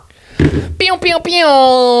Pew, pew,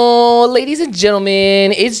 pew. Ladies and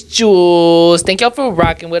gentlemen, it's Jules. Thank y'all for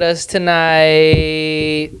rocking with us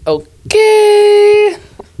tonight. Okay.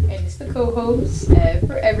 And it's the co-host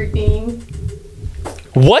for everything.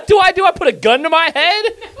 What do? I put a gun to my head?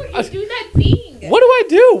 No, you do that thing. What do I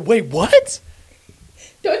do? Wait, what?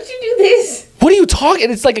 Don't you do this? What are you talking?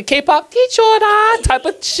 It's like a K-pop Kichora type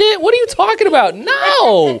of shit. What are you talking about?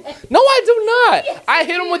 No. No, I do not. Yes, I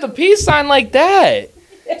hit him with a peace sign like that.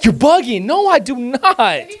 You're bugging. No, I do not.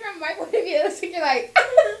 Maybe from my point of view, it looks like you're like...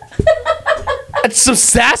 That's some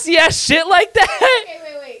sassy ass shit like that.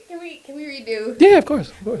 Okay, wait. Can we redo? Yeah, of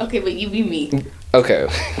course. Okay, but you be me. Okay.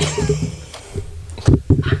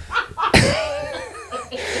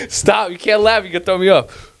 Stop. You can't laugh. You can throw me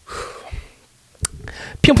off.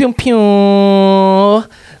 Pew, pew, pew.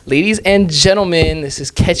 Ladies and gentlemen, this is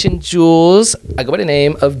Catchin Jules. I go by the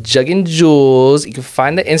name of Juggin Jules. You can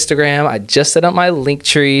find the Instagram. I just set up my link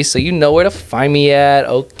tree, so you know where to find me at.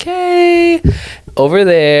 Okay. Over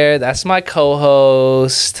there. That's my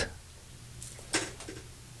co-host.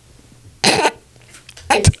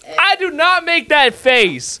 I do not make that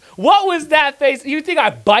face. What was that face? You think I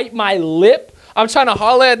bite my lip? I'm trying to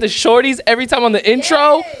holler at the shorties every time on the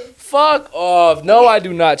intro? Yes. Fuck off. No, I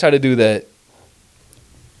do not try to do that.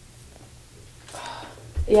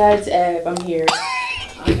 Yeah, it's Eb. I'm here.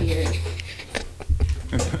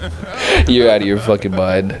 You're out of your fucking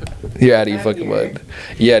mind. You're out of your fucking mind.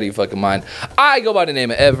 You're out of your fucking mind. I go by the name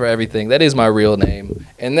of Ed for everything. That is my real name.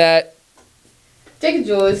 And that... Jacob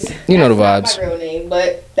Jules. You know the That's vibes. not my real name,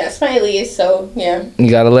 but that's my alias, so yeah. You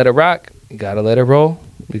gotta let it rock. You gotta let it roll.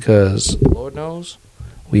 Because Lord knows,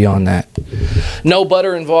 we on that. No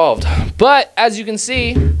butter involved. But as you can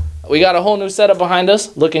see, we got a whole new setup behind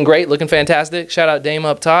us. Looking great, looking fantastic. Shout out Dame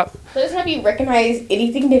up top. Let's have you recognize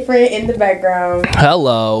anything different in the background.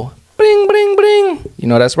 Hello. Bling, bling, bling. You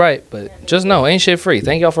know that's right. But just know, ain't shit free.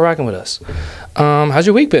 Thank y'all for rocking with us. How's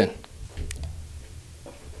your week been?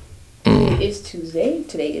 It's Tuesday.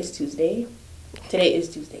 Today is Tuesday. Today is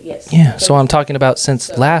Tuesday, yes. Yeah, so I'm talking about since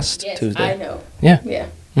last yes, Tuesday. I know. Yeah. Yeah.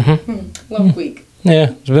 Mm-hmm. Long week.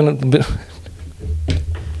 Yeah, it's been a bit.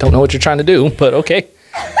 Don't know what you're trying to do, but okay.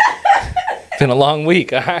 Been a long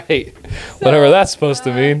week. All right. Whatever that's supposed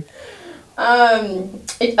to mean.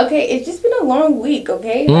 It's just been a long week,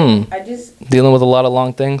 okay? I just... Dealing with a lot of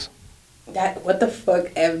long things? What the fuck,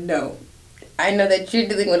 Ev? No. I know that you're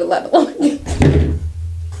dealing with a lot of long things.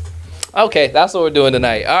 Okay, that's what we're doing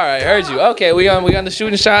tonight. All right, heard you. Okay, we on the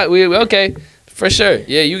shooting shot. Okay, for sure.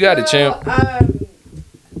 Yeah, you got it, champ.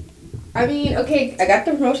 I mean, okay, I got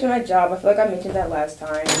the promotion at my job. I feel like I mentioned that last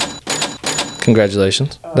time.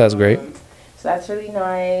 Congratulations. That's great. So that's really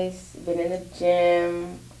nice. Been in the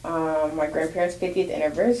gym. My grandparents' 50th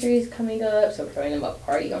anniversary is coming up, so we're throwing them a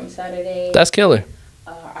party on Saturday. That's killer.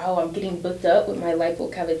 I'm getting booked up with my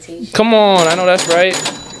lipo cavitation. Come on, I know that's right.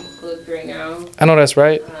 Booked right now. I know that's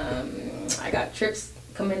right. I got trips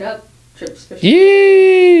coming up. Trips for sure.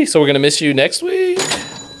 Yee! So we're gonna miss you next week.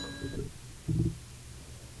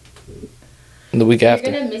 The week after.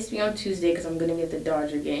 You're gonna miss me on Tuesday because I'm gonna be at the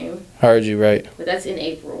Dodger game. Heard you right. But that's in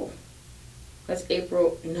April. That's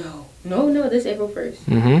April. No. That's April 1st.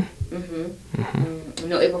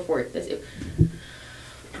 No, April 4th. That's April.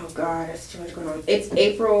 Oh God, that's too much going on. It's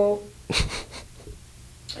April.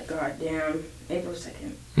 God damn. April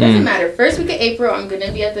 2nd. Doesn't matter. First week of April, I'm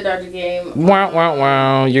gonna be at the Dodger game.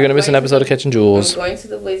 Wow. You're gonna miss an episode of Catchin Jules. I'm going to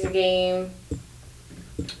the Blazer game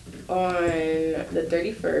on the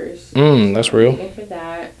 31st. That's real. Waiting for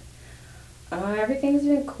that. Everything's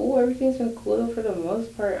been cool. Everything's been cool for the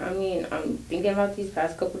most part. I mean, I'm thinking about these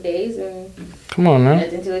past couple days and come on now.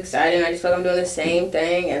 Nothing too exciting. I just feel like I'm doing the same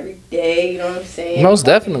thing every day. You know what I'm saying? Most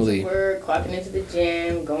definitely. Work, clocking into the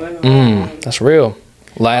gym, going home. That's real.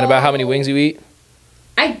 Lying about how many wings you eat.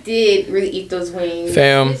 I did really eat those wings.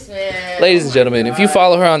 Fam, ladies and gentlemen, if you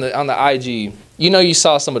follow her on the IG, you know you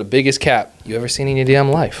saw some of the biggest cap you ever seen in your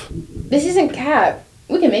damn life. This isn't cap.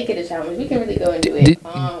 We can make it a challenge. We can really go into it.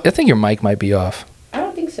 I think your mic might be off. I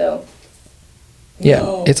don't think so. Yeah,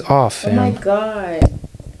 No. it's off, fam. Oh my God.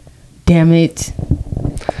 Damn it.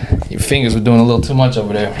 Your fingers were doing a little too much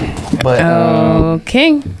over there. But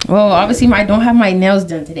okay. Well, obviously I don't have my nails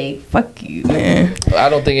done today. Fuck you, man. I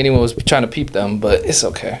don't think anyone was trying to peep them, but it's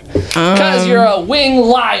okay. Because you're a wing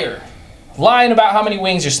liar. Lying about how many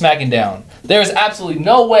wings you're smacking down. There is absolutely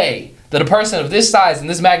no way that a person of this size and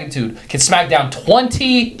this magnitude can smack down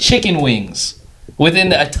 20 chicken wings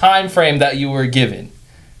within a time frame that you were given.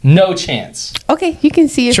 No chance. Okay, you can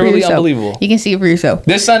see it for yourself. Truly unbelievable. You can see it for yourself.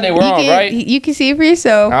 This Sunday we're on, right? You can see it for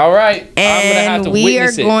yourself. All right. And I'm gonna have to we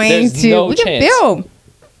witness are going it. There's to. no We chance. can film.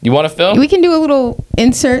 You want to film? We can do a little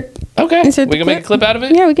insert Okay. Insert We the can make a clip out of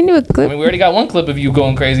it? Yeah, we can do a I clip. mean, we already got one clip of you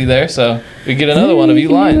going crazy there, so we get another one of you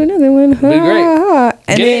lying. Do another one. It'd be great.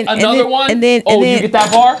 And Get then, another one? And then, you get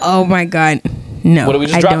that bar? Oh my God. No. What did we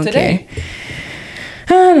just I drop don't today?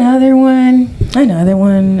 Care. Another one.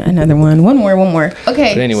 One more.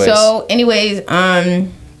 Okay. But anyways. So,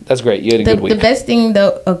 That's great. You had a good week. the best thing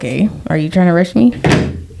though. Okay. Are you trying to rush me?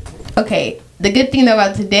 Okay. The good thing though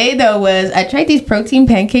about today though was I tried these protein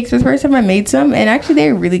pancakes for the first time. I made some, and actually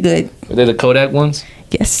they're really good. Were they the Kodak ones?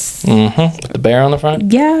 Yes. Mm-hmm. With the bear on the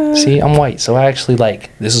front? Yeah. See, I'm white, so I actually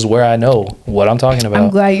this is where I know what I'm talking about. I'm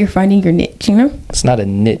glad you're finding your niche, you know? It's not a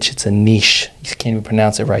niche, it's a niche. You can't even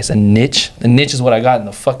pronounce it right. It's a niche. A niche is what I got in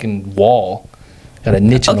the fucking wall. Got a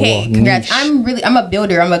niche in the wall. Okay, congrats. Niche. I'm a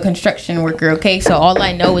builder. I'm a construction worker, okay? So all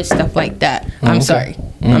I know is stuff like that. I'm Okay. sorry.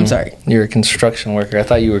 I'm sorry. You're a construction worker. I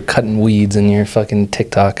thought you were cutting weeds in your fucking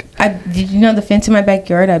TikTok. Did you know the fence in my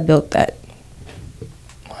backyard? I built that.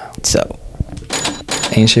 Wow. So.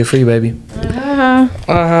 Ain't shit for you, baby. But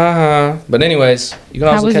anyways, you can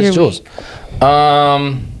also catch Jules.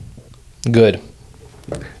 Good.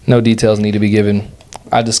 No details need to be given.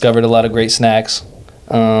 I discovered a lot of great snacks.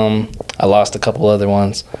 I lost a couple other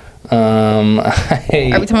ones. Are we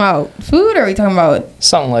talking about food or are we talking about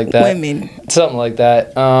something like that? Women. Something like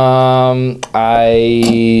that.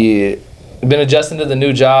 I been adjusting to the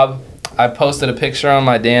new job. I posted a picture on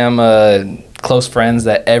my damn close friends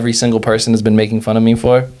that every single person has been making fun of me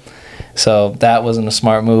for. So that wasn't a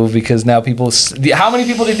smart move because now people. How many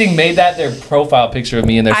people do you think made that their profile picture of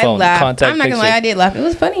me in their phone? Laughed. I'm not gonna lie, I did laugh. It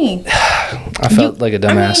was funny. I felt like a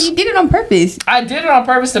dumbass. I mean, you did it on purpose. I did it on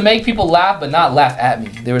purpose to make people laugh, but not laugh at me.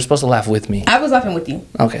 They were supposed to laugh with me. I was laughing with you.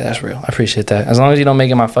 Okay, that's real. I appreciate that. As long as you don't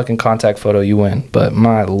make it my fucking contact photo, you win. But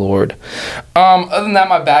my lord. Other than that,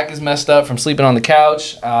 my back is messed up from sleeping on the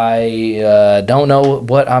couch. I don't know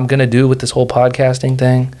what I'm gonna do with this whole podcasting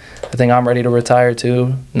thing. I think I'm ready to retire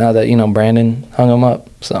too. Now that Brandon hung him up.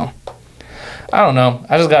 So I don't know.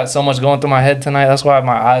 I just got so much going through my head tonight. That's why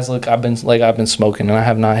my eyes look. I've been smoking, and I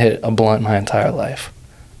have not hit a blunt my entire life.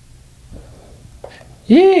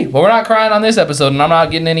 Yee. But we're not crying on this episode, and I'm not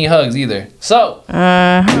getting any hugs either. So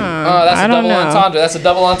that's a double entendre. That's a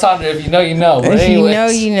double entendre. If you know, you know. But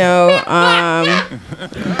anyways. You know.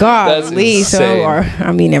 Godly. So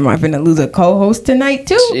am I finna lose a co-host tonight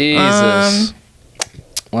too? Jesus.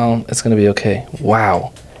 Well, it's gonna be okay.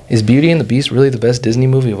 Wow. Is Beauty and the Beast really the best Disney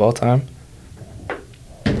movie of all time?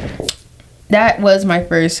 That was my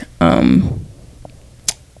first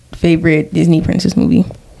favorite Disney princess movie.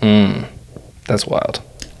 That's wild.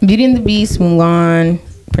 Beauty and the Beast, Mulan,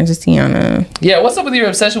 Princess Tiana. Yeah, what's up with your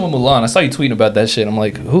obsession with Mulan? I saw you tweeting about that shit. I'm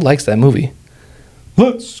like, who likes that movie?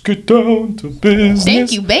 Let's get down to business.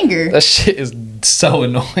 Thank you, banger. That shit is so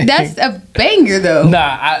annoying. That's a banger, though. Nah,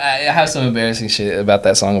 I have some embarrassing shit about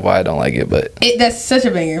that song of why I don't like it, but that's such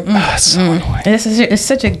a banger. It's so annoying. It's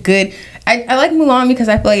such a good. I like Mulan because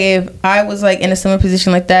I feel like if I was like in a similar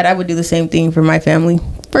position like that, I would do the same thing for my family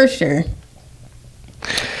for sure.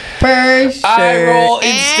 For sure. I roll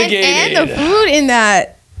instigated. And the food in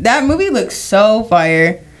that movie looks so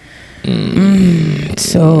fire.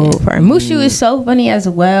 So far. Mushu is so funny as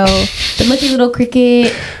well. The lucky little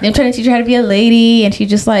cricket. Them trying to teach her how to be a lady, and she's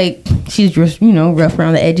just rough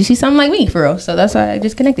around the edges. She's something like me for real. So that's why I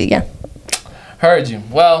just connected. Yeah. Heard you.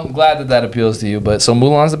 Well, I'm glad that appeals to you. But so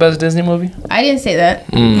Mulan's the best Disney movie? I didn't say that.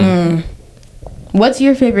 What's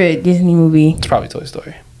your favorite Disney movie? It's probably Toy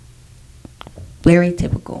Story. Very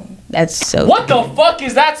typical. That's so. What the fuck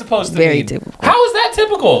is that supposed to be? Very typical. How is that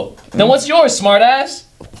typical? Then what's yours, smartass?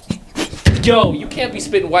 Yo, you can't be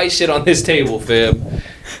spitting white shit on this table, fam.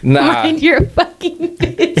 Nah. Mind your fucking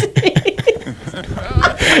business.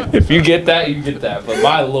 If you get that, you get that. But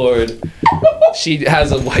my lord, she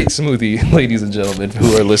has a white smoothie, ladies and gentlemen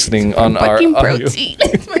who are listening on our fucking protein.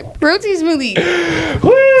 It's my protein smoothie.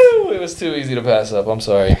 Woo! It was too easy to pass up. I'm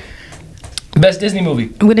sorry. Best Disney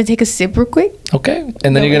movie. I'm gonna take a sip real quick. Okay,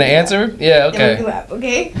 and then you're gonna answer. Yeah. Okay.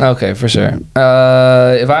 Okay. Okay, for sure.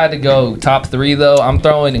 If I had to go top 3 though, I'm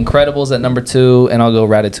throwing Incredibles at number 2, and I'll go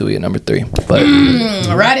Ratatouille at number 3. But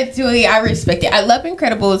Ratatouille, I respect it. I love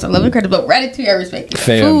Incredibles, but Ratatouille, I respect it.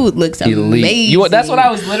 Fam, Food looks amazing. That's what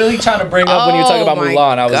I was literally trying to bring up when you were talking about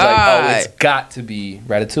Mulan. I was like, it's got to be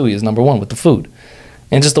Ratatouille is number 1 with the food,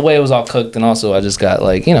 and just the way it was all cooked, and also I just got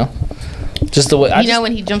just the way.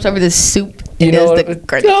 When he jumps over the soup. And like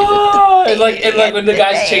when the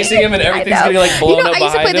guy's chasing him and everything's getting blown up behind him. I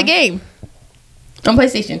used to play the game on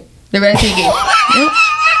PlayStation. The Ratatouille game.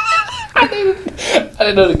 I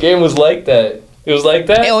didn't know the game was like that. It was like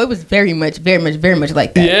that? Oh, it was very much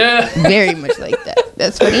like that. Yeah. Very much like that.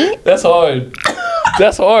 That's funny. That's hard.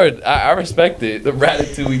 That's hard. I respect it. The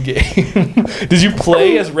Ratatouille game. Did you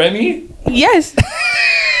play as Remy? Yes.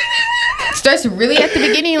 Starts really at the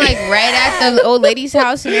beginning, like right at the old lady's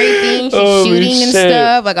house and everything. She's shooting and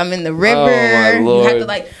stuff. Like I'm in the river. Oh, you have to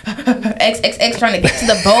like X trying to get to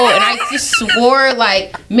the boat, and I just swore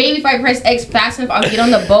like maybe if I press X fast enough, I'll get on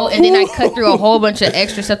the boat, and then I cut through a whole bunch of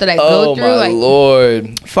extra stuff that I go through. Oh my like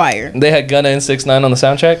lord! Fire. They had Gunna and 6ix9ine on the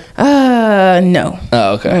soundtrack. No.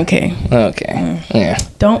 Oh okay. Okay. Yeah.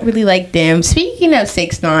 Don't really like them. Speaking of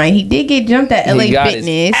 6ix9ine, he did get jumped at LA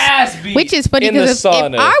Fitness, which is funny because if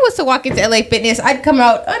I was to walk into LA Fitness, I'd come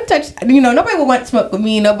out untouched. You know, nobody would want to smoke with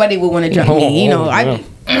me. Nobody would want to jump me. You know,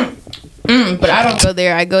 but I don't go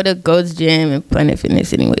there. I go to Gold's Gym and Planet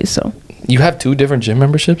Fitness anyway. So you have 2 different gym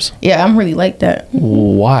memberships? Yeah, I'm really like that.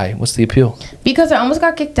 Why? What's the appeal? Because I almost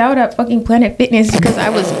got kicked out at fucking Planet Fitness because I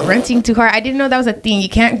was grunting too hard. I didn't know that was a thing. You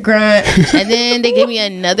can't grunt. And then they gave me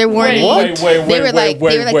another warning. They were like,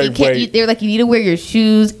 you need to wear your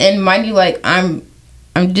shoes. And mind you, like I'm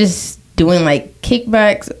just doing like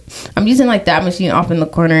kickbacks. I'm using like that machine off in the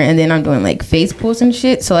corner, and then I'm doing like face pulls and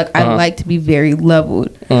shit. So like I like to be very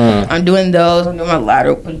leveled. I'm doing those. I'm doing my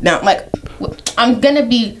lateral push down. Like I'm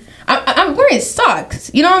wearing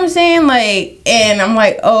socks. You know what I'm saying? Like, and I'm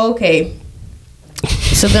like, oh okay.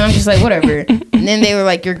 So then I'm just like, whatever. And then they were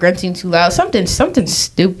like, you're grunting too loud. Something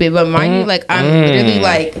stupid. But mind you, like I'm literally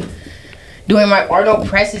like doing my Arnold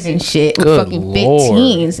presses and shit with fucking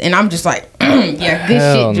 15s, and I'm just like, yeah, good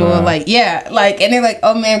shit, Joel. Nah. Like, yeah, like, and they're like,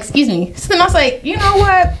 oh man, excuse me. So then I was like, you know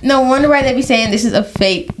what? No wonder why they be saying this is a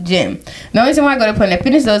fake gym. The only reason why I go to Planet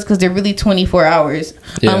Fitness though is because they're really 24 hours,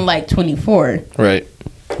 unlike 24. Right.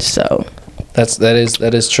 So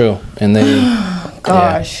that is true, and they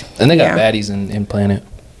gosh, and they got baddies in Planet.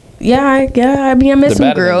 Yeah. I mean, I met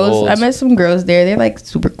some girls. I met some girls there. They're like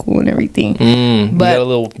super cool and everything. But you got a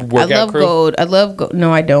little workout crew? Gold. I love Gold.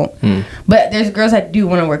 No, I don't. But there's girls that do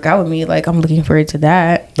want to work out with me. Like I'm looking forward to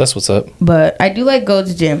that. That's what's up. But I do like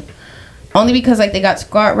Gold's Gym, only because like they got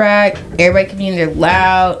squat rack. Everybody can be in there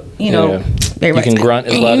loud. You know. You can grunt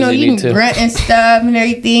as loud as you need to. You can grunt and stuff and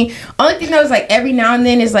everything. Only thing that was like every now and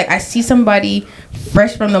then is like I see somebody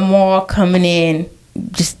fresh from the mall coming in,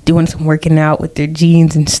 just doing some working out with their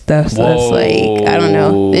jeans and stuff. So it's like, I don't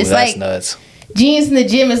know. It's that's like nuts. Jeans in the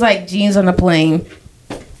gym is like jeans on a plane.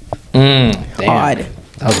 Damn. Odd.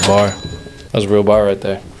 That was a bar. That was a real bar right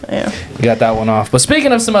there. Yeah. You got that one off. But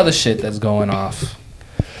speaking of some other shit that's going off,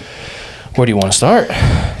 where do you want to start?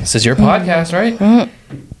 This is your podcast, right?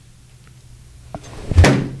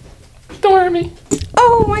 Stormy.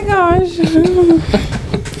 Oh my gosh.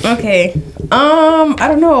 Okay. I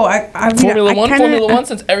don't know. I Formula One.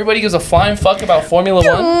 Since everybody gives a flying fuck about Formula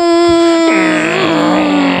One.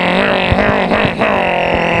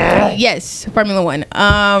 Yes, Formula One.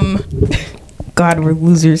 God, we're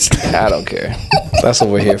losers. I don't care. That's what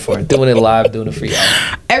we're here for. Doing it live, doing it for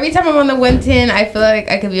y'all. Every time I'm on the 110, I feel like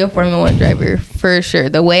I could be a Formula One driver for sure.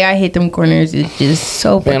 The way I hit them corners is just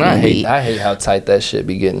so fucking Man, I hate how tight that shit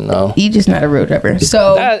be getting though. You just not a road driver.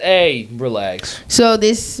 So hey, relax. So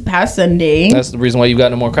this past Sunday, that's the reason why you got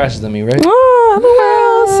no more crashes than me, right? Oh,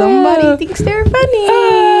 well, somebody thinks they're funny.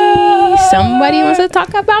 Somebody wants to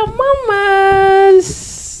talk about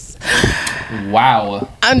mamas. Wow.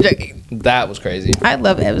 I'm joking. That was crazy. I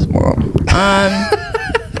love Ev's mom.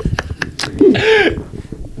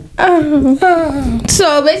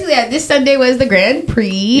 So basically, this Sunday was the Grand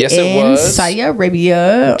Prix in Saudi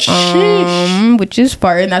Arabia, which is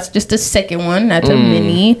far, and that's just the second one. That's a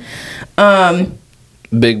mini.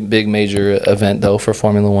 Big major event though for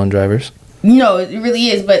Formula One drivers. No, it really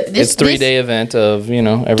is, but it's 3-day event of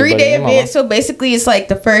everybody. 3-day event. So basically, it's like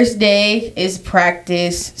the first day is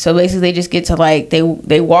practice. So basically, they just get to like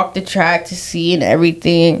they walk the track to see and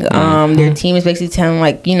everything. Their team is basically telling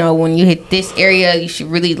like when you hit this area, you should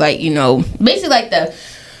really like basically like the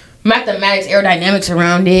mathematics, aerodynamics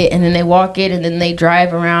around it, and then they walk it, and then they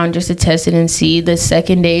drive around just to test it and see. The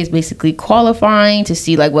second day is basically qualifying to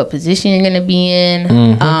see like what position you're gonna be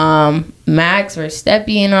in. Max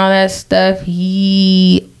Verstappen and all that stuff,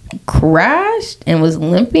 he crashed and was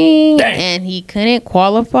limping. And he couldn't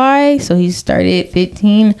qualify, so he started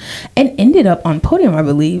 15 and ended up on podium, I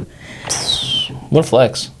believe. What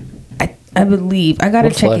flex? I believe. I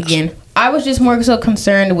gotta check again. I was just more so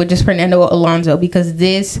concerned with just Fernando Alonso because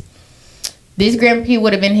this Grand Prix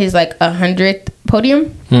would have been his like 100th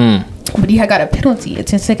podium, but he had got a penalty, a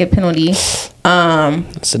 10-second penalty. It's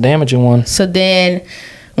a damaging one. So then,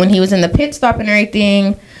 when he was in the pit stop and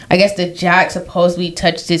everything, I guess the jack supposedly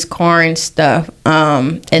touched his car and stuff.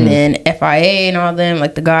 And then FIA and all them,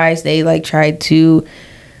 like the guys, they like tried to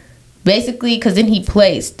basically, because then he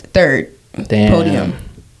placed third. podium.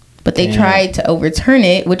 But they tried to overturn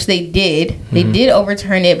it, which they did. They did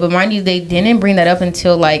overturn it, but mind you, they didn't bring that up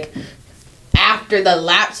until like after the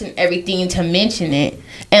laps and everything to mention it.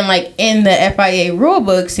 And like in the FIA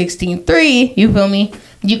rulebook 16.3, you feel me?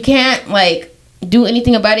 You can't like do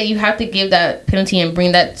anything about it. You have to give that penalty and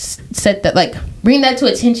bring that to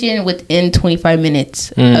attention within 25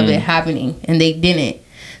 minutes of it happening, and they didn't.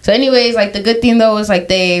 So anyways, like the good thing though is like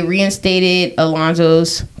they reinstated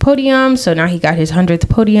Alonso's podium, so now he got his 100th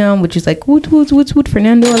podium, which is like woot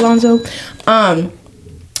Fernando Alonso.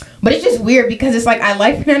 But it's just weird because it's like I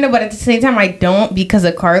like Fernando, but at the same time I don't because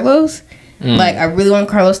of Carlos. Like I really want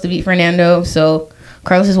Carlos to beat Fernando, so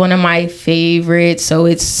Carlos is one of my favorites. So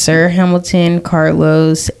it's Sir Hamilton,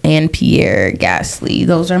 Carlos, and Pierre Gasly.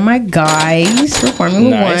 Those are my guys for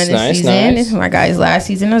Formula One this season. Nice. It's my guys last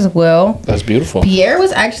season as well. That's beautiful. Pierre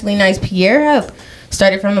was actually nice. Pierre had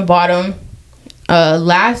started from the bottom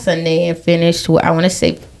last Sunday and finished, I want to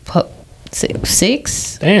say,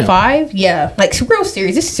 6, 5. Yeah, like real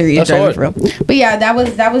serious. This is serious driving for real. But yeah,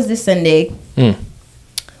 that was this Sunday.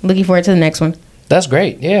 Looking forward to the next one. That's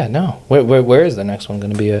great. Yeah, no. Where is the next one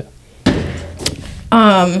going to be at?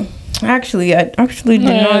 Actually, I actually did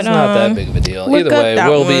not. It's not that big of a deal. Either way,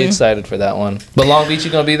 we'll be excited for that one. But Long Beach, you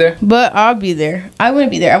going to be there? But I'll be there. I want to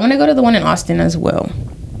be there. I want to go to the one in Austin as well.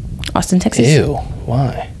 Austin, Texas. Ew.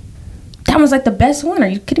 Why? That was like the best one. Are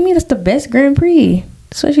you kidding me? That's the best Grand Prix.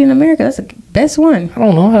 Especially in America. That's the best one. I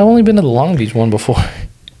don't know. I've only been to the Long Beach one before.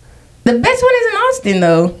 The best one is in Austin,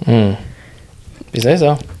 though. You say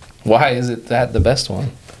so. Why is it that the best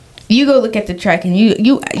one? You go look at the track and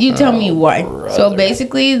you tell me why. Brother. So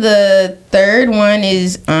basically, the third one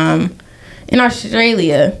is in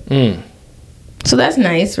Australia. So that's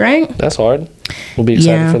nice, right? That's hard. We'll be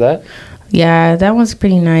excited for that. Yeah, that one's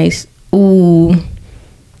pretty nice. Ooh.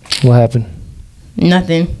 What happened?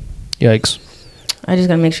 Nothing. Yikes. I just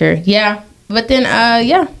gotta make sure. Yeah, but then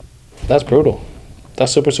yeah. That's brutal.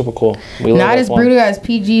 That's super, super cool. Not as brutal as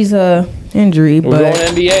PG's injury, but... We're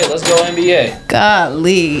going NBA. Let's go NBA.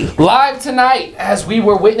 Golly. Live tonight, as we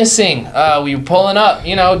were witnessing, we were pulling up,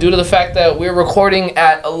 due to the fact that we're recording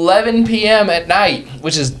at 11 p.m. at night,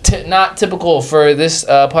 which is not typical for this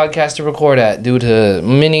podcast to record at due to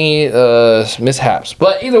many mishaps.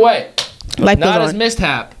 But either way, life not as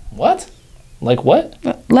mishap. What? Like what?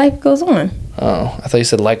 Life goes on. Oh, I thought you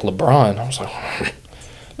said like LeBron. I was like...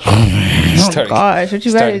 Oh gosh, what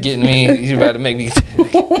you about to getting me? You about to make me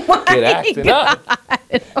get acting up?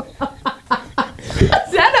 Is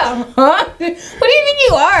that a huh? What do you think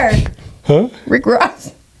you are? Huh? Rick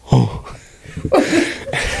Ross. Oh.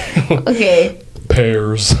 Okay.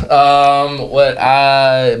 Pears. But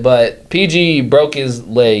PG broke his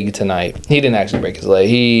leg tonight. He didn't actually break his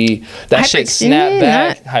leg. That shit snapped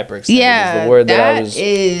back. Hyperextended is the word that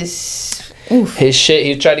is. Oof. His shit,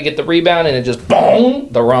 he tried to get the rebound and it just boom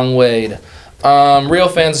the wrong way. Real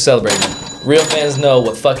fans are celebrating. Real fans know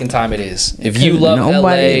what fucking time it is. If you love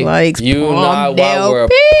LA, you know why we're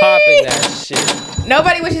popping that shit.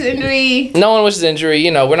 Nobody wishes injury. No one wishes injury.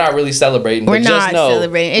 We're not really celebrating. We're not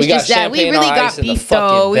celebrating. It's just that we really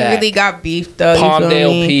got beef though.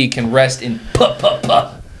 Palmdale P can rest in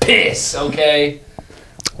piss, okay?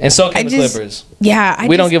 And so can the Clippers. Yeah,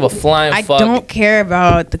 we don't give a flying fuck. I don't care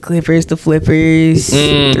about the Clippers, the Flippers,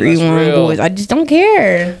 3-1 boys. I just don't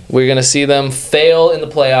care. We're gonna see them fail in the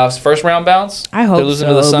playoffs. First round bounce. I hope they're losing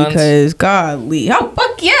to the Suns. Because golly, oh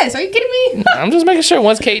fuck yes! Are you kidding me? I'm just making sure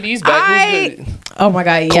once KD's back. Oh my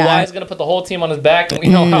god, yeah. Kawhi's gonna put the whole team on his back, and we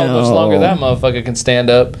know how much longer that motherfucker can stand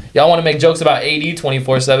up. Y'all want to make jokes about AD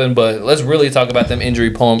 24/7, but let's really talk about them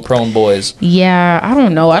injury-prone boys. Yeah, I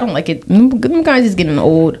don't know. I don't like it. Them guys is getting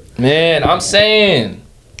old. Man, I'm saying.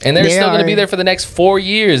 And they're still going to be there for the next 4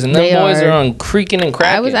 years, and them boys are on creaking and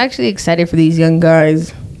cracking. I was actually excited for these young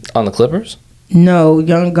guys. On the Clippers? No,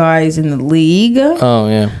 young guys in the league. Oh,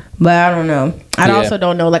 yeah. But I don't know. I also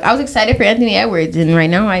don't know. Like, I was excited for Anthony Edwards, and right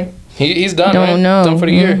now he's done, don't know. Done for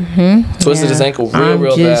the year. Twisted his ankle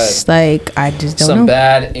real bad. I just don't know. Some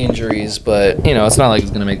bad injuries, but, it's not like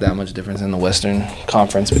it's going to make that much difference in the Western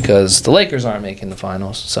Conference because the Lakers aren't making the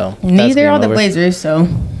finals, so. Neither are the Blazers, so.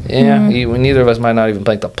 Yeah, neither of us might not even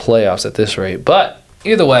make the playoffs at this rate. But,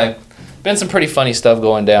 either way, been some pretty funny stuff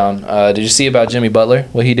going down. Did you see about Jimmy Butler,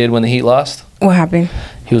 what he did when the Heat lost? What happened?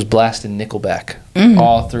 He was blasting Nickelback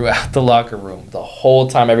all throughout the locker room the whole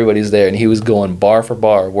time everybody's there, and he was going bar for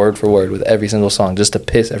bar, word for word with every single song just to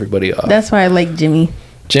piss everybody off. That's why I like Jimmy.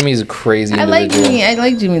 Jimmy's a crazy individual. I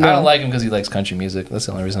like Jimmy though. I don't like him because he likes country music. That's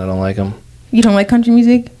the only reason I don't like him. You don't like country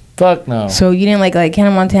music? Fuck no. So you didn't like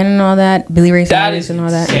Hannah Montana and all that? Billy Ray Cyrus and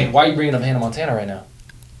all that? Insane. Why are you bringing up Hannah Montana right now?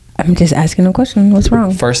 I'm just asking a question. What's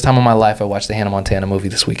wrong? First time in my life I watched the Hannah Montana movie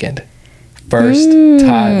this weekend. First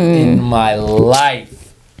time in my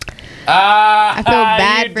life. I feel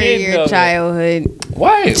bad for your childhood. Why?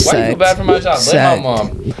 Why do you feel bad for my child? Blame my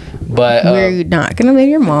mom. But we're not gonna blame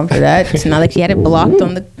your mom for that. It's not like she had it blocked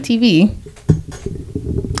on the TV.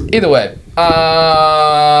 Either way,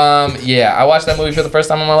 yeah, I watched that movie for the first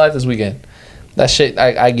time in my life this weekend. That shit,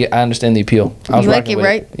 I understand the appeal. I was you like it,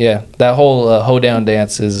 right? Yeah, that whole hoedown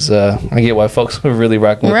dance is. I get why folks were really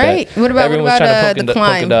rocking with right. that. What about the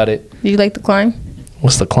climb? Did you like the climb?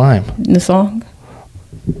 What's the climb? The song.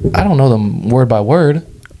 I don't know them word by word.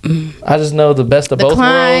 I just know the best of both worlds. The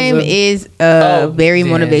climb is a very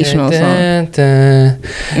motivational song.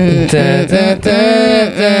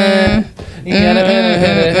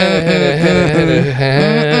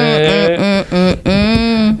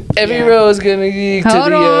 Every road's gonna lead to the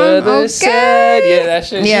other side. Yeah, that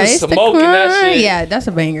shit. Just smoking that shit. Yeah, that's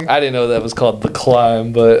a banger. I didn't know that was called The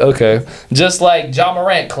Climb, but okay. Just like Ja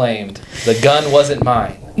Morant claimed, the gun wasn't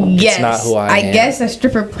mine. Yes, it's not who I am. guess a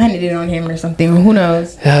stripper planted it on him or something. Who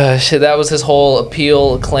knows? Shit, that was his whole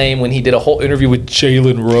appeal claim when he did a whole interview with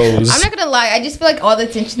Jalen Rose. I'm not gonna lie, I just feel like all the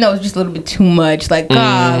attention that was just a little bit too much. Like,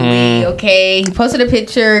 golly, okay, he posted a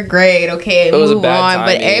picture, great, okay, move on.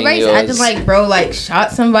 But everybody's acting like, bro, like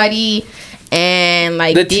shot somebody and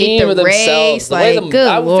like the did team the of race. themselves. Like, good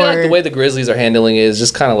I Lord. feel like the way the Grizzlies are handling it is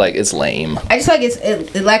just kind of like it's lame. I just feel like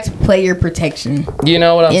it lacks player protection. You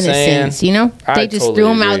know what I'm saying? In a sense, you know, they just totally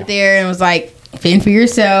threw him out there and was like, "Fend for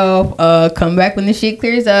yourself. Come back when the shit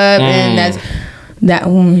clears up." And that's that.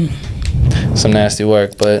 Some nasty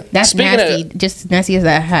work, but that's nasty. Just as nasty as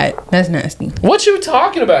that hat. That's nasty. What you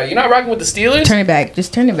talking about? You're not rocking with the Steelers? Turn it back.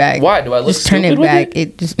 Just turn it back. Why? Do I look just turn it back?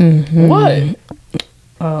 It just what?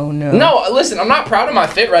 Oh no. No, listen, I'm not proud of my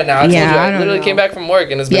fit right now. I told you I literally came back from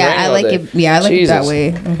work and it's been raining all day. It. Yeah, I like it that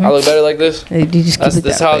way. I look better like this. You just keep it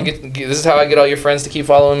this that how way. this is how I get all your friends to keep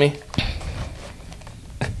following me.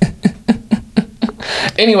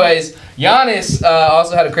 Anyways, Giannis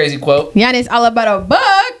also had a crazy quote. Giannis all about a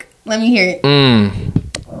buck. Let me hear it.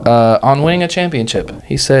 On winning a championship,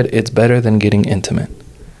 he said, "It's better than getting intimate."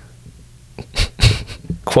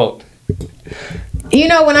 Quote. You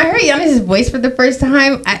know, when I heard Giannis' voice for the first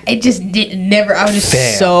time, I just never. I was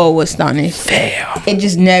just so astonished. Damn. It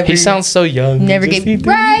just never. He sounds so young. Never get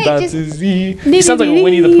right. He sounds like a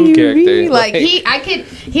Winnie the Pooh character. Like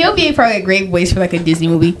he'll be probably a great voice for like a Disney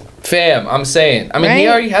movie. Fam, I'm saying. I mean, he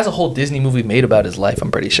already has a whole Disney movie made about his life.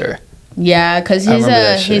 I'm pretty sure. Yeah, because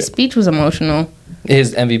his speech was emotional.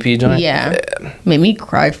 His MVP joint. Yeah, made me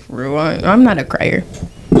cry for real. I'm not a crier.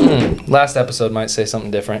 Last episode might say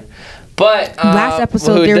something different. But last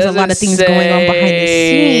episode there was a lot of things going on behind the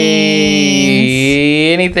scenes.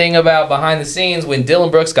 Anything about behind the scenes when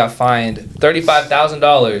Dylan Brooks got fined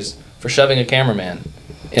 $35,000 for shoving a cameraman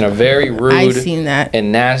in a very rude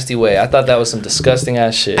and nasty way. I thought that was some disgusting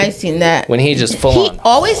ass shit. I seen that. When he just full on. He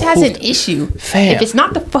always has an issue. Fam. If it's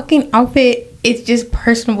not the fucking outfit, it's just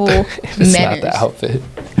personable it's not the outfit.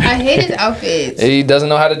 I hate his outfits. He doesn't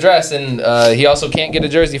know how to dress, and he also can't get a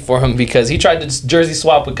jersey for him because he tried to jersey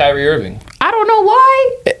swap with Kyrie Irving. I don't know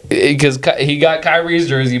why. Because he got Kyrie's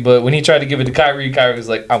jersey, but when he tried to give it to Kyrie, Kyrie was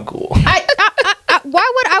like, "I'm cool."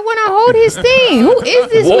 Why would I want to hold his thing? Who is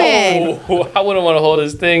this man? I wouldn't want to hold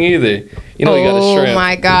his thing either. You know, he got a shrimp. Oh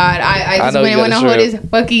my god! I just wouldn't want to hold his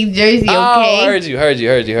fucking jersey. Okay. Oh, heard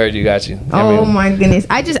you. Got you. Oh my goodness!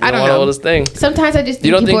 I don't know. Hold his thing. Sometimes I just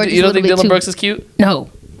think you don't think Dylan Brooks is cute? No.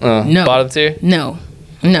 No. Bottom tier? No.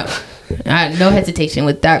 I had no hesitation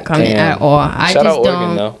with that comment at all. Shout out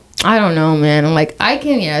Oregon though. I don't know, man. I'm like,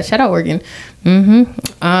 shout out Oregon.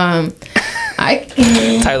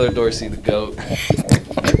 Tyler Dorsey, the GOAT.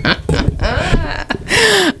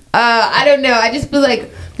 I don't know. I just feel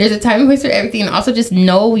like there's a time and place for everything, and also just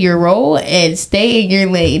know your role and stay in your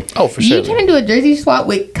lane. Oh, for sure. You trying to do a jersey swap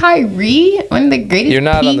with Kyrie, one of the greatest. You're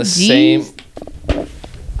not PGs? On the same.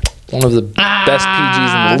 One of the best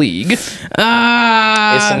PGs in the league. It's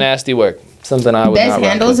some nasty work. Something I would best not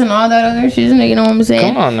handles and all that other shit. You know what I'm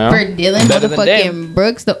saying? Come on now. For Dylan motherfucking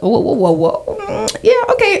Brooks. Whoa. Yeah.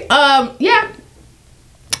 Okay. Yeah.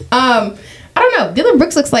 I don't know. Dylan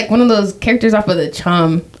Brooks looks like one of those characters off of the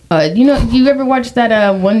Chum. You ever watched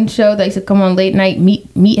that one show that used to come on late night,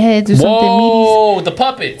 Meatheads or something? Whoa, the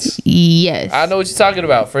puppets. Yes. I know what you're talking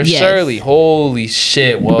about for surely. Holy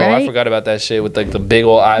shit. Whoa, right? I forgot about that shit with like the big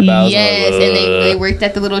old eyebrows. Yes, and they worked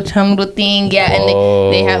at the little Chum little thing. Yeah,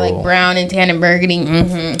 and they had like brown and tan and burgundy.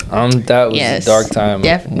 That was a dark time.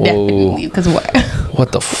 Definitely. Because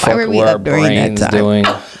what the fuck were our brains doing?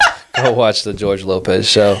 Go watch the George Lopez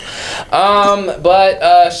show.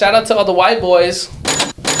 But shout out to all the white boys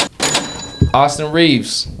Austin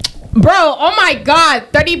Reeves. Bro, oh my God,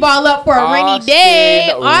 30 ball up for a rainy day.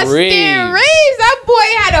 Austin Reeves, that boy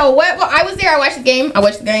had a wet. Well, I was there. I watched the game.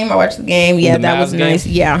 Yeah, that was nice.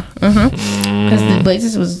 Yeah, because the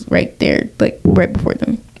Blazers was right there, like right before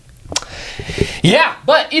them. Yeah,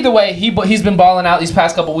 but either way, he's been balling out these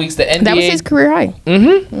past couple weeks. The NBA, that was his career high.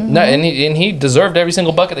 No, and he deserved every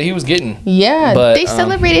single bucket that he was getting. Yeah, but they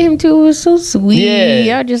celebrated him too. It was so sweet.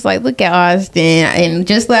 Yeah, just like look at Austin. And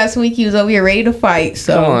just last week he was over here ready to fight.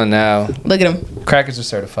 So come on now, look at him. Crackers are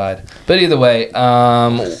certified. But either way,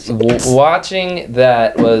 watching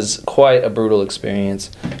that was quite a brutal experience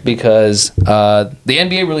because the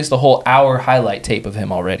NBA released a whole hour highlight tape of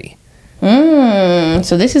him already.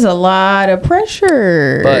 So this is a lot of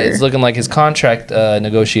pressure. But it's looking like his contract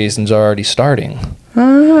negotiations are already starting.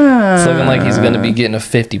 It's looking like he's going to be getting a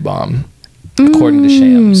 50 bomb, according to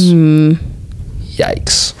Shams.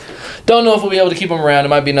 Yikes. Don't know if we'll be able to keep him around. It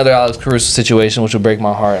might be another Alex Caruso situation, which will break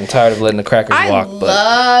my heart. I'm tired of letting the Crackers walk. I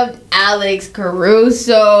loved Alex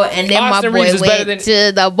Caruso, and then Austin my boy went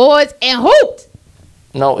to the boards and hooped.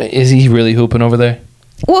 No, is he really hooping over there?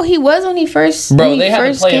 Well, he was when he first. Bro, they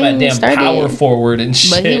had to play him at damn power forward and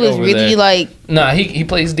shit. But he was really there. Like. Nah, he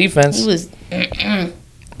plays defense. He was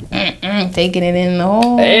taking it in the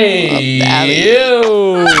hole. Hey,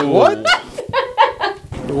 you. What?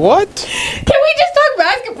 What? Can we just talk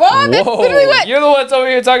basketball? That's literally what. You're the ones over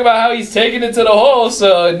here talking about how he's taking it to the hole,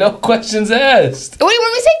 so no questions asked. What do you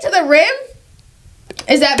want me to say to the rim?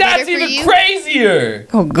 Is that better for you? That's even crazier.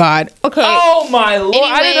 Oh God. Okay. Oh my Lord!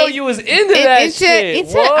 Anyway, I didn't know you was into that shit.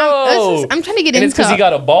 Whoa. I'm trying to get into. It's because he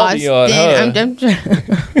got a baldy on, huh? I'm trying.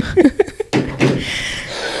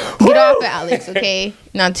 Get off of Alex, okay?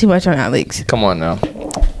 Not too much on Alex. Come on now.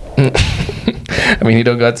 I mean, he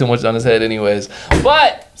don't got too much on his head anyways.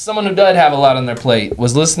 But someone who did have a lot on their plate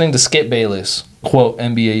was listening to Skip Bayless quote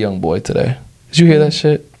NBA YoungBoy today. Did you hear that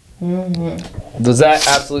shit? Was that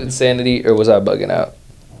absolute insanity or was I bugging out?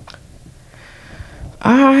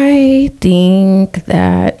 I think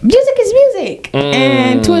that music is music,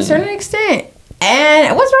 and to a certain extent.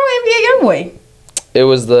 And what's wrong with NBA YoungBoy? It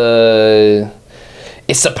was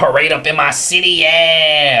it's a parade up in my city,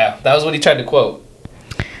 yeah. That was what he tried to quote.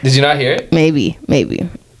 Did you not hear it? Maybe.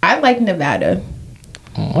 I like Nevada.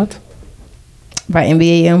 What? By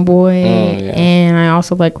NBA YoungBoy, and I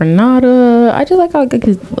also like Renata. I just like how good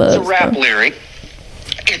his love. The rap lyric.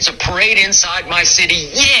 It's a parade inside my city,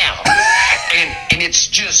 yeah, and it's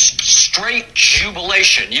just straight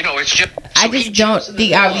jubilation. You know, it's just. I just don't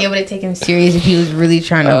think I'd be able to take him serious if he was really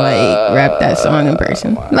trying to like rap that song in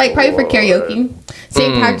person. Like probably for karaoke.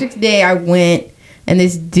 St. Patrick's Day, I went. And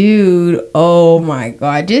this dude, oh my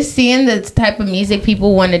God, just seeing the type of music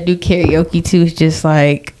people want to do karaoke to is just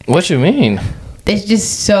like. What you mean? It's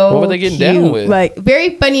just so. What were they getting cute. down with? Like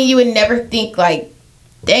very funny. You would never think like,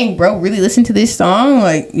 dang, bro, really listen to this song?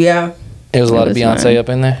 Like, yeah. There was a lot of Beyonce up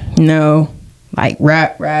in there. No, like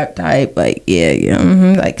rap type. Like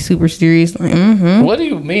like super serious. Like, What do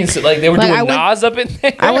you mean? So, like they were doing Nas up in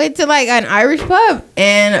there? I went to like an Irish pub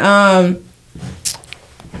and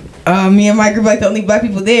me and my group like the only black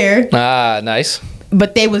people there. Ah, nice.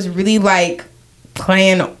 But they was really like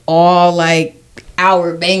playing all like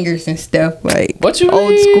our bangers and stuff, like what you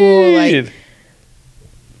old mean? school. Like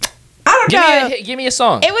I don't know. Give me a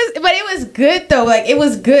song. It was good though. Like it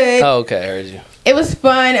was good. Oh, okay, I heard you. It was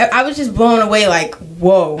fun. I was just blown away. Like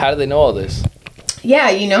whoa. How did they know all this?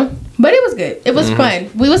 Yeah, but it was good. It was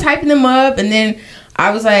fun. We was hyping them up, and then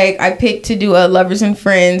I was like, I picked to do a Lovers and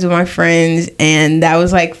Friends with my friends, and that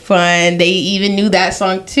was like fun. They even knew that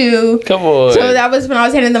song too. Come on. So that was when I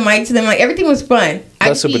was handing the mic to them. Like everything was fun.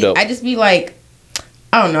 That's super dope. I just be like,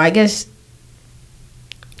 I don't know. I guess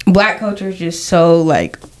black culture is just so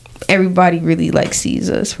like everybody really like sees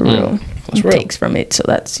us for real. That's real. Takes from it. So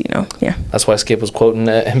that's yeah. That's why Skip was quoting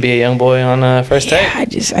NBA YoungBoy on First Take. I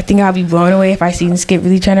think I'll be blown away if I see Skip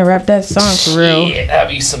really trying to rap that song for real. Yeah,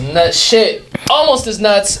 that'd be some nuts shit. Almost as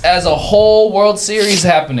nuts as a whole World Series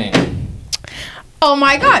happening. Oh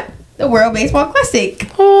my God. The World Baseball Classic.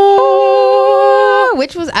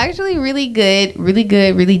 Which was actually really good, really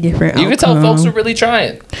different. You could tell folks were really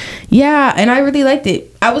trying. Yeah, and I really liked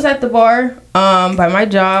it. I was at the bar by my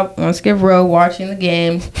job on Skid Row watching the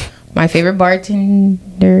games. My favorite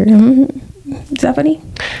bartender. Is that funny?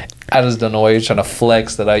 I just don't know why you're trying to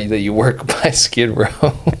flex that you work by Skid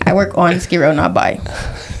Row. I work on Skid Row, not by.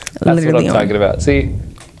 That's literally what I'm talking about. See,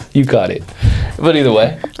 you got it. But either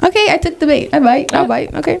way. Okay, I took the bait. I bite.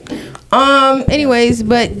 Okay. Anyways,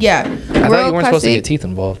 but yeah. I thought you weren't supposed to get teeth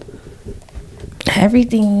involved.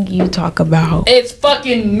 Everything you talk about. It's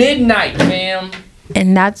fucking midnight, fam.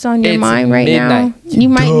 and that's on your mind right midnight. now, you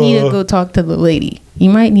might need to go talk to the lady. You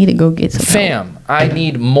might need to go get some Fam, I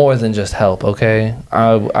need more than just help, okay?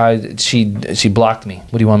 She blocked me.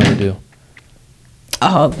 What do you want me to do?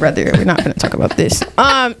 Oh, brother, we're not gonna talk about this.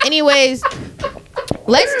 Anyways,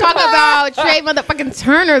 let's talk about Trey motherfucking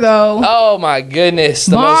Turner, though. Oh my goodness,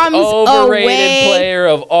 the Bombs most overrated away. player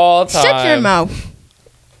of all time. Shut your mouth.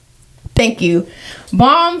 Thank you.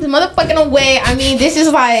 Bombs motherfucking away. I mean, this is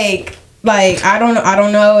like I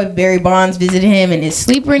don't know if Barry Bonds visited him in his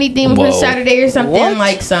sleep or anything Whoa. on Saturday or something. What?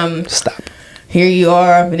 Like some Stop. here you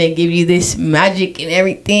are, and they give you this magic and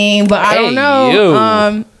everything. But I don't Hey,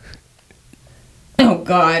 know. you. Oh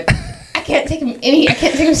God. I can't take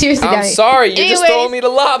him seriously. I'm guys. sorry, you just Anyways, throwing me the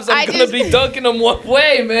lobs. I'm gonna be dunking them one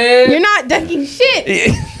way, man. You're not dunking shit.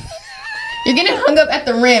 You're getting hung up at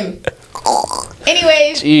the rim.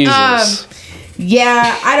 Anyways, Jesus.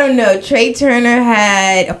 yeah, I don't know. Trey Turner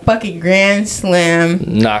had a fucking grand slam.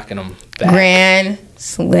 Knocking them back. Grand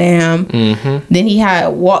slam. Mm-hmm. Then he had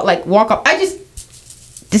walk up.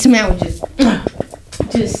 This man was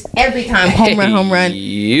just every time home run.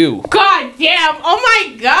 You. God damn! Oh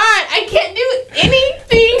my God! I can't do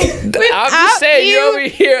anything without I'm just saying, you. you're over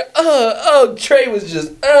here. Trey was just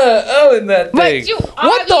in that But thing. you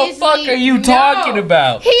What the fuck are you obviously talking know.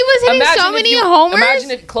 about? He was hitting so if many homers.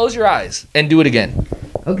 Imagine if close your eyes and do it again.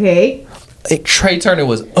 Okay. Trey Turner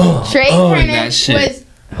was Trey in Turner that shit. was.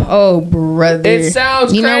 Oh, brother. It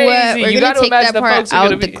sounds You know what? crazy. We're You gonna gotta take imagine that the part folks are out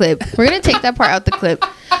gonna the be- clip. We're gonna take that part out the clip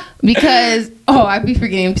because I'd be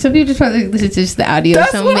forgetting. Some people just probably listen to just the audio,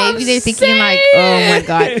 That's so what maybe I'm they're thinking like, saying. "Oh my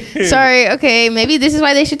God, sorry." Okay, maybe this is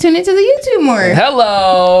why they should tune into the YouTube more.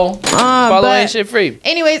 Hello. Follow but- ain't shit free.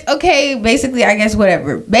 Anyways, okay, basically, I guess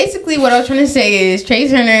whatever. Basically, what I was trying to say is Trey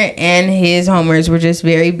Turner and his homers were just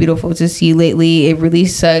very beautiful to see lately. It really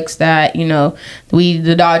sucks that,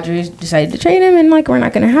 the Dodgers decided to trade him and, like, we're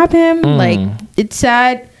not going to have him. Like, it's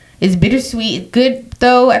sad. It's bittersweet. It's good,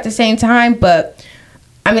 though, at the same time. But,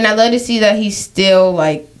 I mean, I love to see that he's still,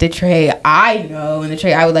 like, the Trey I know and the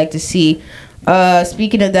Trey I would like to see.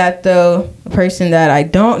 Speaking of that, though, a person that I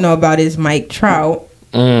don't know about is Mike Trout.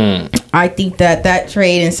 I think that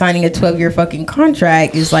trade and signing a 12-year fucking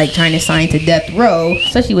contract is like trying to sign to death row,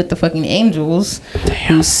 especially with the fucking Angels,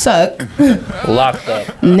 who suck. Locked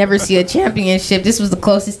up. Never see a championship. This was the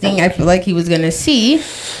closest thing I feel like he was gonna see.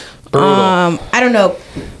 Brutal. I don't know.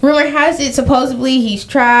 Rumor has it supposedly he's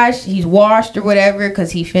trashed, he's washed or whatever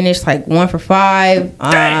because he finished like 1 for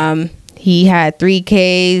 5. He had 3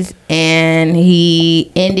 Ks and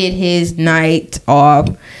he ended his night off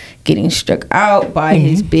getting struck out by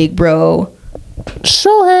his big bro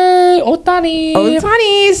Shohei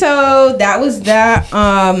Ohtani. So that was that.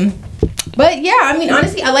 But yeah, I mean,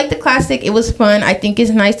 honestly, I like the classic. It was fun. I think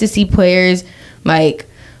it's nice to see players like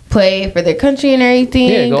play for their country and everything.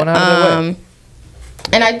 Yeah, going out of their way.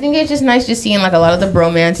 And I think it's just nice just seeing like a lot of the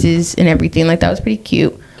bromances and everything. Like that was pretty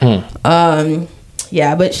cute.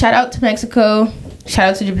 Yeah, but shout out to Mexico.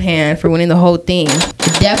 Shout out to Japan for winning the whole thing.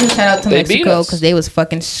 Definitely shout out to They beat Mexico us. because they was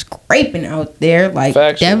fucking scraping out there. Like,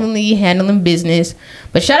 Factual. definitely handling business.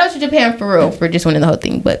 But shout out to Japan for real for just winning the whole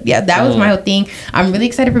thing. But yeah, that was my whole thing. I'm really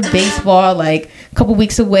excited for baseball. Like, a couple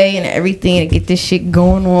weeks away and everything to get this shit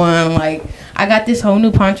going on. Like, I got this whole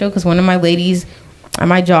new poncho because one of my ladies at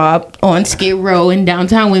my job on Skid Row in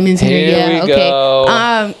downtown Women's Center. Here we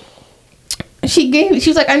go. She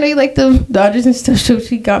was like, I know you like the Dodgers and stuff, so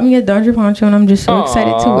she got me a Dodger poncho, and I'm just so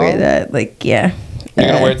excited to wear that. Like, yeah. You're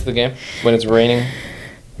gonna wear it to the game when it's raining?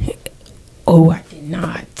 Oh, I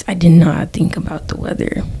did not think about the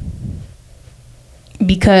weather.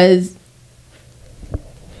 Because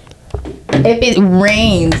if it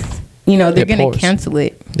rains, they're It going to pours. cancel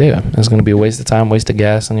it. Yeah, it's gonna be a waste of time, waste of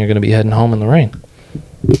gas, and you're gonna be heading home in the rain.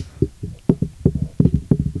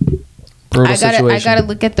 Brutal situation. I gotta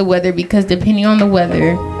look at the weather because depending on the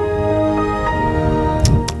weather,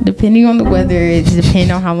 it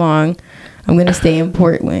depends on how long I'm gonna stay in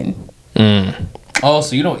Portland. Oh,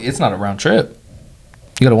 so it's not a round trip.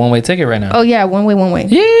 You got a one-way ticket right now. Oh yeah, one way.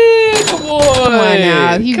 Yeah, come on. Come on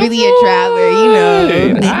now, if you really a traveler,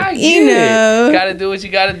 you know. Gotta do what you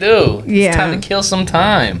gotta do. Yeah. It's time to kill some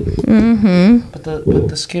time. Mm-hmm. But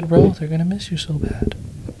the Skid Row, they're gonna miss you so bad.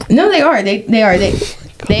 No, they are. They are.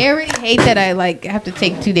 They already hate that I have to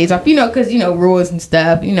take 2 days off. Because rules and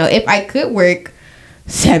stuff. If I could work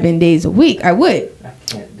 7 days a week, I would. I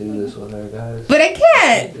can't do this with her, guys. But I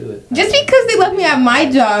can't. Just because they left me at my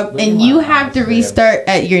job and you have to restart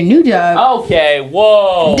at your new job. Okay,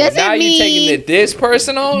 whoa. Doesn't now mean- you taking it this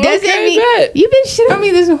personal? Doesn't Okay, mean bet. you've been shit on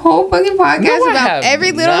me this whole fucking podcast No, I about have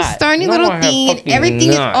every little not. starny No, little I have thing and fucking everything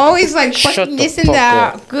not. is always like Shut fucking the this and fuck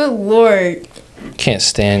that. up. Good lord. Can't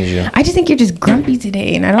stand you. I just think you're just grumpy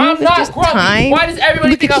today, and I don't know if it's just grumpy. Time. Why does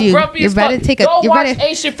everybody think I'm grumpy You're as about fuck? to take a. Go You're watch about to,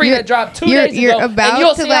 Asian Free that dropped 2 days you're ago. about and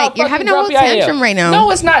you'll to see how you're having a whole grumpy I am. tantrum right now.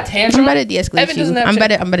 No, it's not tantrum. I'm about to de-escalate Evan doesn't you. have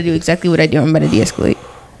I'm about to do exactly what I do. I'm about to de-escalate.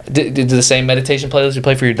 Do the same meditation playlist you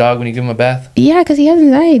play for your dog when you give him a bath? Yeah, because he has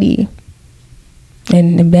anxiety.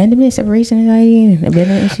 And abandonment, separation anxiety, and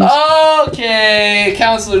abandonment issues. Okay,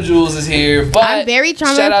 Counselor Jules is here. But I'm very shout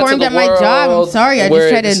out to trauma-informed the at my job. I'm world sorry, I just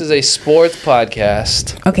where tried to... This is a sports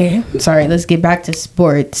podcast. Okay, sorry, let's get back to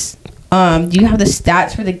sports. Do you have the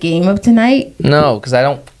stats for the game of tonight? No, because I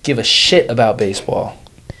don't give a shit about baseball.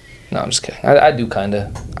 No, I'm just kidding. I do kind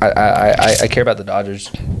of. I care about the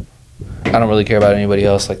Dodgers. I don't really care about anybody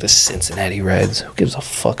else like the Cincinnati Reds. Who gives a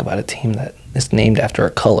fuck about a team that is named after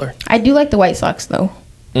a color? I do like the White Sox, though.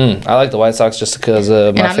 I like the White Sox just because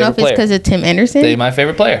of my favorite player. And I don't know if it's because of Tim Anderson. They're my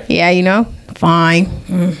favorite player. Yeah, you know? Fine.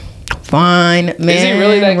 Fine. Man, is he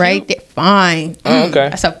really that right cute? There. Fine. Oh, okay.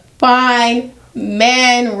 That's a fine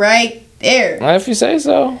man right there. If you say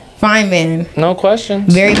so. Fine man. No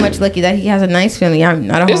questions. Very much lucky that he has a nice family. I'm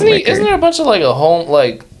not a Isn't there a bunch of like a home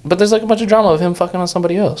like? But there's like a bunch of drama of him fucking on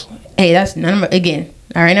somebody else. Hey, that's none of my... Again,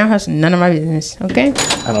 right now, that's none of my business, okay?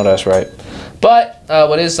 I know that's right. But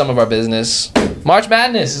what is some of our business? March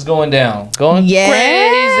Madness is going down. Going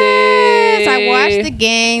crazy. I watched the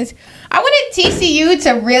games. I wanted TCU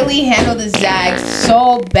to really handle the Zags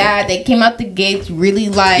so bad. They came out the gates really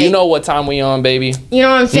like... You know what time we on, baby. You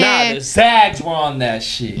know what I'm saying? Nah, the Zags were on that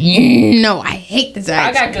shit. No, I hate the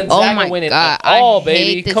Zags. I got Gonzaga winning all,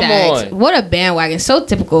 baby. Come on. What a bandwagon. So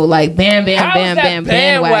typical. Like, bandwagon.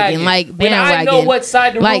 Like, bandwagon. I know what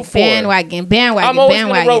side to root for. Bandwagon. I'm always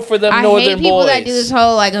going to root for them northern boys. I hate people that do this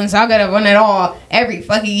whole, like, Gonzaga to win it all every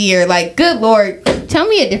fucking year. Like, good Lord. Tell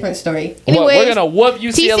me a different story. Anyways, we're going to whoop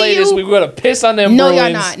UCLA this week. We're going to piss on them Bruins.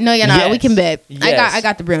 Y'all not. No, y'all not. Yes. We can bet. Yes. I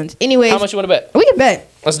got the Bruins. Anyways. How much you want to bet? We can bet.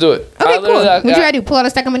 Let's do it. Okay, cool. What you gotta do? Pull out a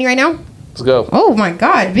stack of money right now? Let's go. Oh my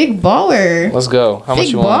God, big baller. Let's go. How much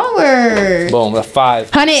you want? Big baller. Boom, a 5.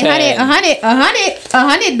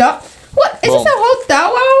 $100. What? Is this a whole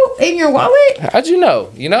thou in your wallet? How'd you know?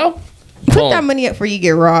 You know? Put that money up before you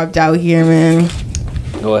get robbed out here, man.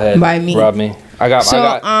 Go ahead. By me. Rob me. I got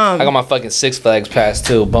my fucking Six Flags pass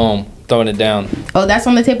too. Boom. Throwing it down. Oh, that's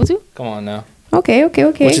on the table too? Come on now. Okay. What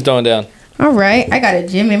you throwing down? All right. I got a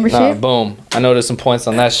gym membership. Nah, boom. I know there's some points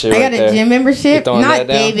on that shit I got a gym membership. Not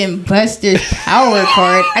Dave and Buster's power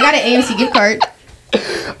card. I got an AMC gift card.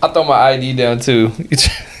 I throw my ID down too.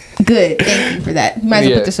 Good. Thank you for that. You might as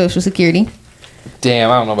well put the social security. Damn,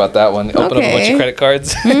 I don't know about that one. Open up a bunch of credit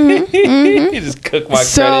cards. You just cook my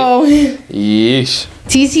credit. Yeesh.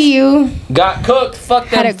 TCU got cooked. Fuck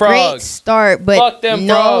them had a frogs. Great start, but fuck them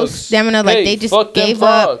no frogs. Stamina. Like they just gave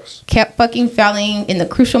up. Kept fucking fouling in the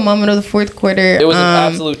crucial moment of the fourth quarter. It was an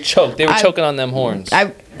absolute choke. They were choking on them horns.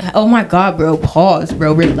 Oh my God, bro. Pause,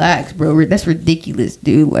 bro. Relax, bro. That's ridiculous,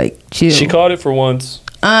 dude. Like, chill. She caught it for once.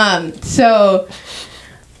 So,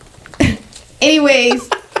 anyways.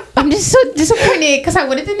 I'm just so disappointed because I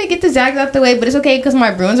wanted them to get the Zags out the way, but it's okay because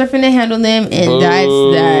my Bruins are finna handle them, and that's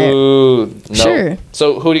that. No. Sure.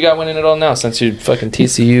 So who do you got winning it all now since you're fucking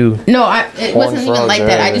TCU? No, it wasn't even like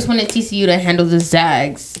that. I just wanted TCU to handle the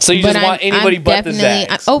Zags. So you just want anybody but the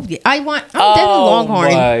Zags? I'm definitely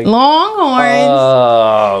Longhorn. Longhorns.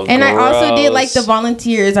 Oh, and I also did like the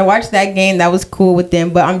Volunteers. I watched that game. That was cool with them,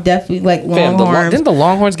 but I'm definitely like Longhorns. Didn't the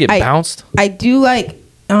Longhorns get bounced? I do like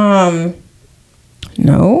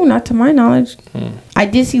no, not to my knowledge. I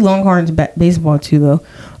did see Longhorns baseball too, though.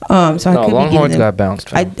 So I could Longhorns got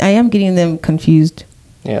bounced. I am getting them confused.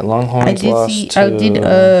 Yeah, Longhorns I did lost I did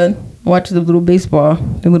watch the little baseball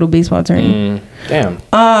tourney. Damn.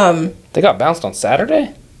 They got bounced on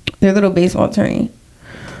Saturday. Their little baseball tourney.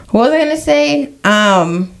 What was I gonna say?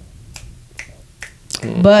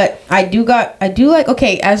 But I do like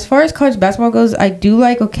okay. As far as college basketball goes, I do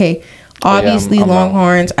like okay. Obviously,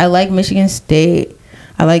 Longhorns. I like Michigan State.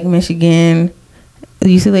 I like Michigan,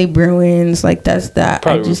 UCLA Bruins. Like that's that.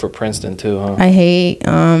 Probably root for Princeton too, huh? I hate.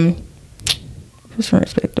 Just for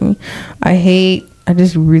respect to me, I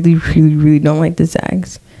just really don't like the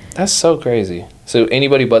Zags. That's so crazy. So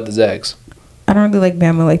anybody but the Zags. I don't really like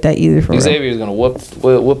Bama like that either. For Xavier's gonna whoop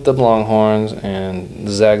the Longhorns, and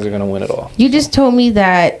the Zags are gonna win it all. You just told me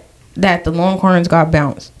that the Longhorns got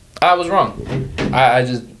bounced. I was wrong. I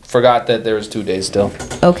just forgot that there was 2 days still.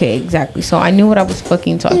 Okay, exactly. So I knew what I was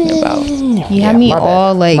fucking talking about. You had me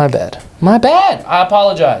all like... My bad. I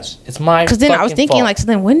apologize. It's my Because then I was thinking fault. Like, so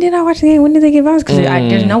then when did I watch the game? When did they get bounced? Because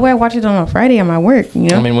there's no way I watch it on a Friday at my work, you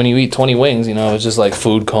know? I mean, when you eat 20 wings, you know, it's just like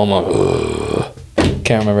food coma. Ugh.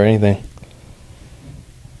 Can't remember anything.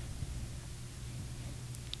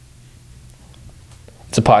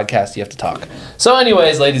 It's a podcast. You have to talk. So,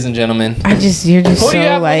 anyways, ladies and gentlemen, you're just who do so you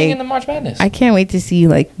have winning like. in the March Madness? I can't wait to see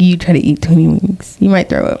like you try to eat 20 wings. You might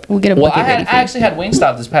throw up. We'll get a bucket ready for I you. actually had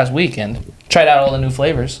Wingstop this past weekend. Tried out all the new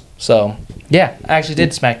flavors. So, yeah, I actually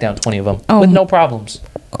did smack down 20 of them with no problems.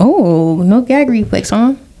 Oh, no gag reflex,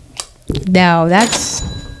 huh? Now that's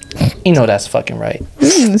You know that's fucking right.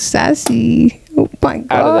 sassy. Oh my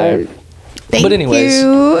god. Out of there. Thank But anyways,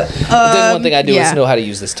 you. There's one thing I do is know how to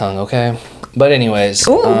use this tongue, okay? But anyways.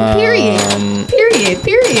 Ooh, period.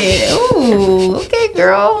 Ooh, okay,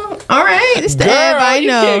 girl. All right, it's the Ev, I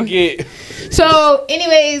know. So,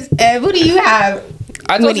 anyways, Ev, who do you have?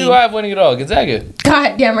 I told you I have winning it all. Gonzaga.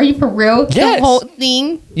 God damn, are you for real? Yes. The whole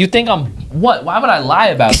thing? You think I'm what? Why would I lie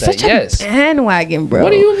about that? Such a bandwagon, bro.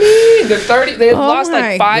 What do you mean? They're 30. They've lost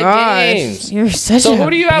like 5 games. You're such So a who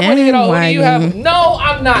do you have winning it all? Who do you have? bandwagon. No,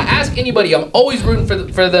 I'm not. Ask anybody. I'm always rooting for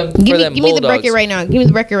them. Give me the Bulldogs. bracket right now. Give me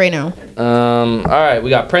the bracket right now. All right, we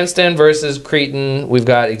got Princeton versus Creighton. We've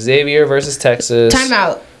got Xavier versus Texas.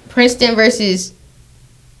 Timeout. Princeton versus.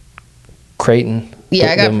 Creighton.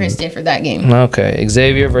 Yeah, I got Princeton for that game. Okay,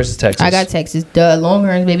 Xavier versus Texas. I got Texas. Duh,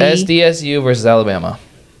 Longhorns, baby. SDSU versus Alabama.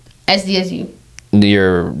 SDSU.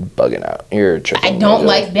 You're bugging out. You're tripping. I don't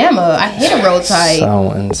like Bama. I hate a roll tide.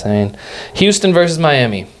 So insane. Houston versus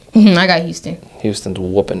Miami. I got Houston. Houston's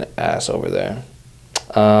whooping ass over there.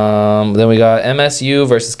 Then we got MSU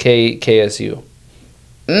versus KSU.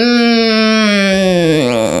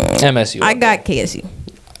 MSU. I got KSU.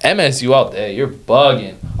 MSU out there. You're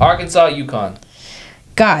bugging. Arkansas, UConn.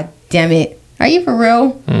 God damn it. Are you for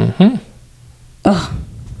real? Mm-hmm. Oh,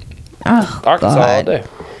 Arkansas God. all day.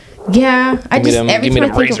 Yeah, every time I think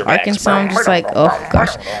Razorbacks. of Arkansas, I'm just like, oh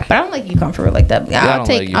gosh. But I don't like UConn for real like that. Yeah, I I'll don't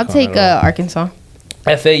like I'll UConn take at all. Arkansas.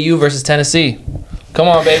 FAU versus Tennessee. Come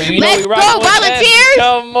on, baby. You know Let's we rockin' go, with them. Volunteers!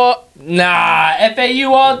 Come on. Nah,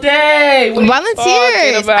 FAU all day. What are you talking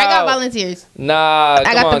Volunteers. about? I got Volunteers. Nah,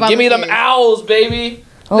 come got the on. Give me them Volunteers. Owls, baby.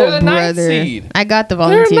 Oh, They're the brother. 9th seed. I got the They're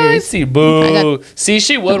Volunteers. a 9th seed. Boo. I got See,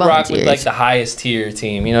 she would the rock with like Volunteers. the highest tier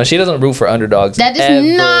team. You know, she doesn't root for underdogs. That is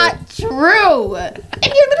ever. not true. And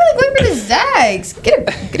you're literally going for the Zags.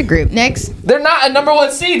 Get a grip. Next. They're not a number 1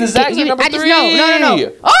 seed. The Zags are number 3.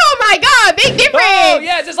 No. Oh my God, big difference. Oh,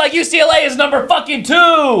 yeah, just like UCLA is number fucking 2.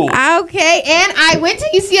 Okay, and I went to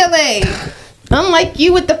UCLA. Unlike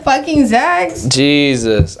you with the fucking Zags.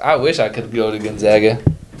 Jesus. I wish I could go to Gonzaga.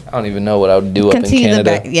 I don't even know what I would do up in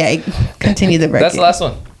Canada. Continue the bracket. That's the last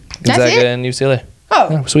one. That's Gonzaga it? and UCLA. Oh,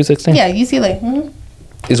 Yeah, Sweet 16. yeah, UCLA.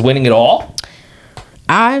 Is winning it all?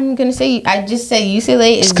 I'm gonna say I just said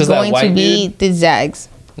UCLA is 'cause that going to white beat the Zags.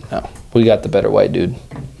 No. We got the better white dude.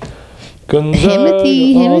 Gonzaga all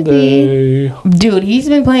Himothy. day. Dude, he's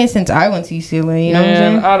been playing since I went to UCLA. You know what I'm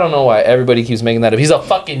Man, saying? I don't know why everybody keeps making that up. He's a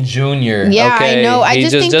fucking junior. Yeah, okay? I know. I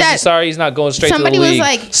just think that sorry he's not going straight to the somebody was league.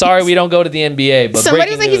 like- Sorry we don't go to the NBA. But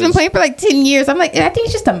Somebody was like, he's been news. playing for like 10 years. I'm like, I think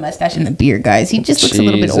it's just a mustache and the beard, guys. He just looks a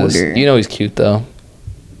little bit Jesus. older. You know he's cute though.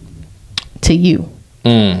 To you.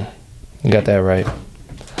 You got that right.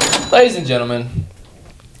 Ladies and gentlemen,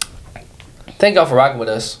 thank y'all for rocking with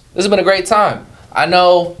us. This has been a great time. I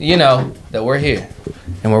know, you know, that we're here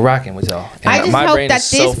and we're rocking with y'all. And I just my hope brain that is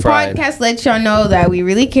so this fried. podcast lets y'all know that we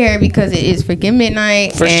really care because it is freaking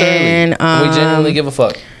midnight. For sure. And We genuinely give a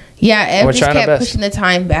fuck. yeah, Ev we're just trying our kept best. pushing the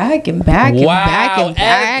time back and back and back and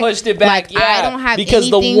back. Ev pushed it back. Like, Yeah, I don't have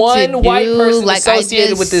because the anything one to white do. person Like, I associated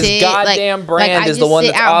just with this sit, goddamn brand I is the just one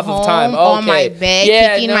sit that's at off of time. home on my Okay. bed,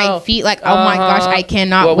 Yeah, kicking no. my feet. Like, oh my gosh, I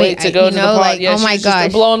cannot Well, wait. to go to the pod. Yeah, oh she my was just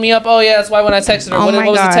gosh. blowing me up. Oh yeah, that's why when I texted her, Oh what my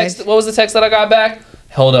was the gosh. text? What was the text that I got back?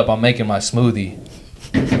 Hold up, I'm making my smoothie.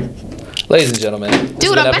 Ladies and gentlemen, this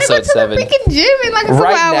Dude, has I'm been about to go to episode 7. the freaking gym in like a couple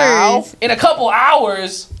Right hours. now, in a couple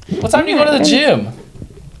hours. What time do you go to the gym?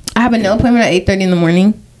 I have a nail appointment at 8:30 in the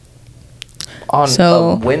morning. On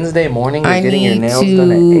So, a Wednesday morning, you're I getting your need nails to-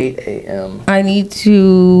 done at 8 a.m. I need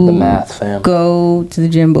to The math, fam. go to the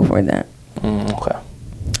gym before that. Okay.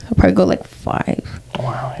 I'll probably go like 5.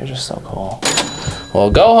 Wow, you're just so cool. Well,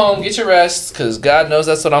 go home, get your rest, because God knows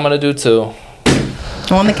that's what I'm going to do too.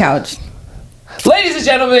 I'm on the couch. Ladies and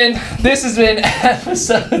gentlemen, this has been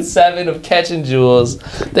episode 7 of Catchin' Jewels.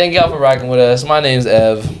 Thank y'all for rocking with us. My name's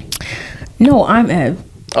Ev. No, I'm Ev.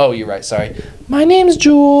 Oh, you're right, sorry. My name's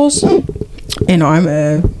Jules. And I'm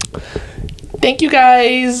Ev. Thank you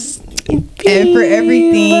guys. And for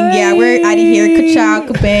everything. Yeah, we're out of here. Ka-chow,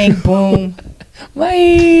 ka-bang, boom.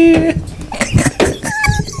 Bye.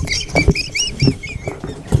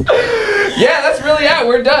 Yeah, that's really it.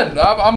 We're done. I'm